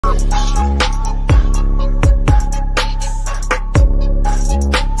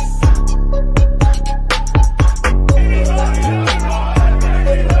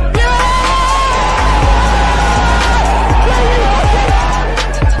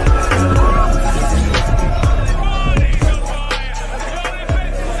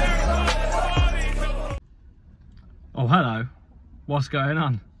what's going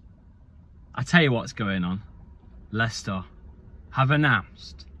on? I tell you what's going on. Leicester have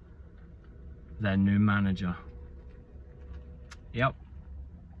announced their new manager. Yep.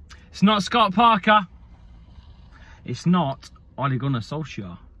 It's not Scott Parker. It's not Ole Gunnar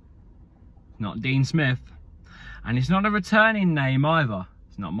Solskjaer. It's not Dean Smith. And it's not a returning name either.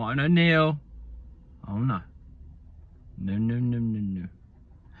 It's not Martin O'Neill. Oh no. No, no, no, no, no.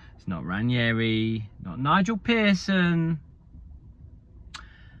 It's not Ranieri. Not Nigel Pearson.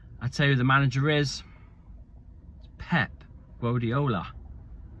 I tell you who the manager is. It's Pep Guardiola.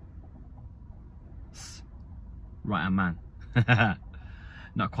 Right-hand man.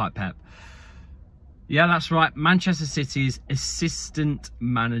 Not quite Pep. Yeah, that's right. Manchester City's assistant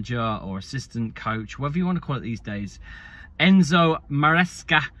manager or assistant coach, whatever you want to call it these days, Enzo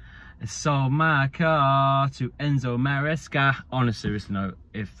Maresca. So Marca to Enzo Maresca. On a serious note,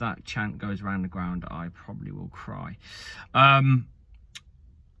 if that chant goes around the ground, I probably will cry.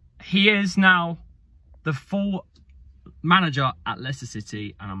 He is now the full manager at Leicester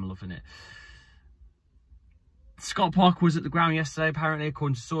City, and I'm loving it. Scott Parker was at the ground yesterday, apparently,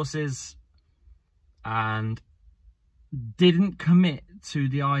 according to sources, and didn't commit to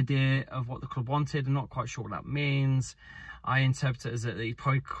the idea of what the club wanted. I'm not quite sure what that means. I interpret it as that he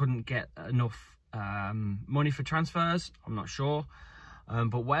probably couldn't get enough money for transfers. I'm not sure.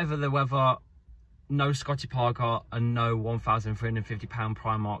 But whatever the weather, no Scotty Parker and no £1,350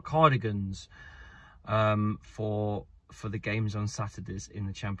 Primark cardigans for the games on Saturdays in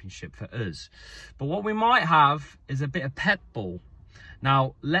the Championship for us. But what we might have is a bit of Pep ball.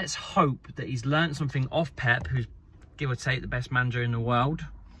 Now, let's hope that he's learnt something off Pep, who's, give or take, the best manager in the world.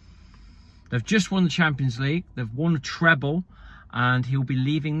 They've just won the Champions League. They've won a treble, and he'll be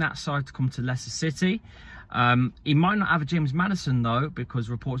leaving that side to come to Leicester City. He might not have a James Maddison, though, because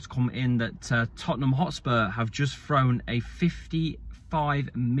reports come in that Tottenham Hotspur have just thrown a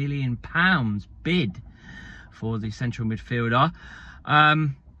 £55 million bid for the central midfielder.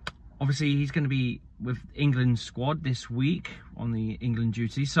 Obviously, he's going to be with England's squad this week on the England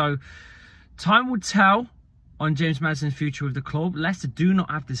duty. So, time will tell on James Maddison's future with the club. Leicester do not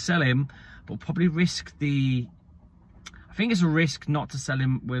have to sell him, but probably risk the... I think it's a risk not to sell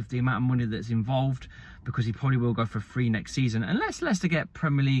him with the amount of money that's involved, because he probably will go for free next season. Unless Leicester get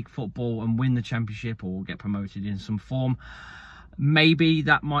Premier League football and win the Championship or get promoted in some form. Maybe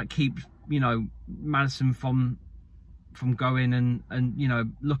that might keep, you know, Maddison from going and you know,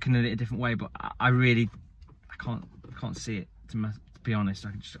 looking at it a different way. But I can't see it, to be honest.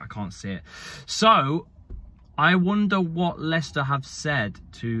 I can't see it. So I wonder what Leicester have said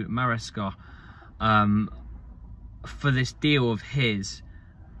to Maresca for this deal of his.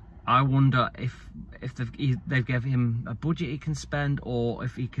 I wonder if they've given him a budget he can spend, or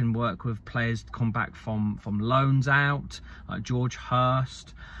if he can work with players to come back from loans out, like George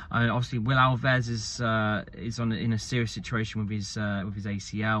Hurst. Obviously, Will Alves is in a serious situation with his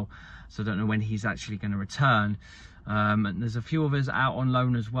ACL, so I don't know when he's actually going to return. And there's a few others out on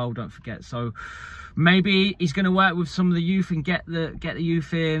loan as well, don't forget. So maybe he's going to work with some of the youth and get the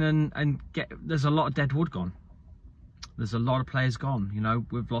youth in and get. There's a lot of dead wood gone. There's a lot of players gone. You know,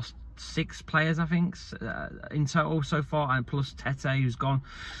 we've lost 6 players, I think, in total so far, and plus Tete, who's gone.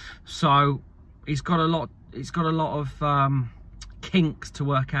 So he's got a lot. He's got a lot of kinks to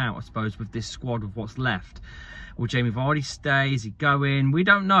work out, I suppose, with this squad of what's left. Will Jamie Vardy stay? Is he going? We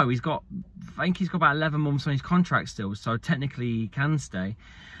don't know. I think he's got about 11 months on his contract still, so technically he can stay.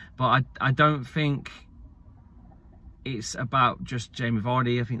 But I don't think it's about just Jamie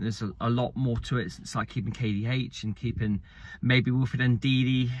Vardy. I think there's a lot more to it. It's like keeping KDH and keeping maybe Wilfred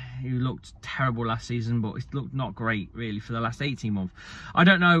Ndidi, who looked terrible last season, but it's looked not great really for the last 18 months. I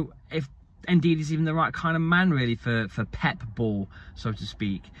don't know if Ndidi's even the right kind of man really for Pep ball, so to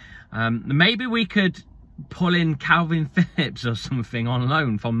speak. Maybe we could pull in Calvin Phillips or something on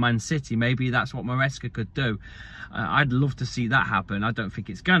loan from Man City. Maybe that's what Maresca could do. I'd love to see that happen. I don't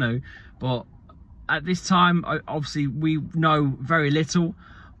think it's gonna, but at this time, obviously, we know very little,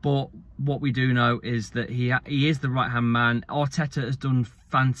 but what we do know is that he is the right-hand man. Arteta has done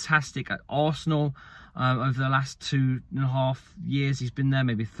fantastic at Arsenal over the last 2.5 years. He's been there,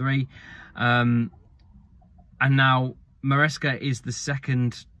 maybe 3. And now Maresca is the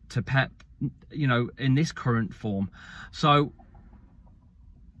second to Pep, you know, in this current form. So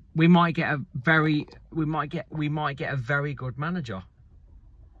we might get a very good manager.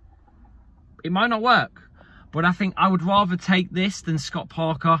 It might not work, but I think I would rather take this than Scott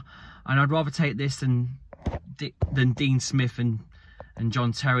Parker, and I'd rather take this than Dean Smith and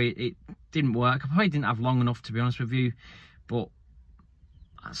John Terry. It didn't work. I probably didn't have long enough, to be honest with you, but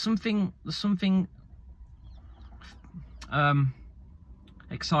there's something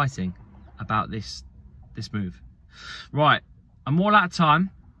exciting about this move. Right, I'm all out of time.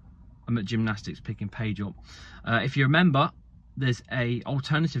 I'm at gymnastics picking Paige up. If you remember, there's a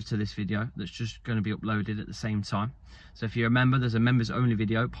alternative to this video that's just going to be uploaded at the same time. So if you remember, there's a members only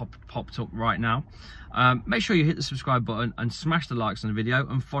video popped up right now. Make sure you hit the subscribe button and smash the likes on the video,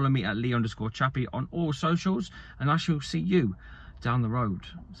 and follow me at Lee_Chappy on all socials, and I shall see you down the road.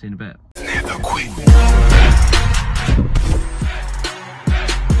 See you in a bit. Never quit.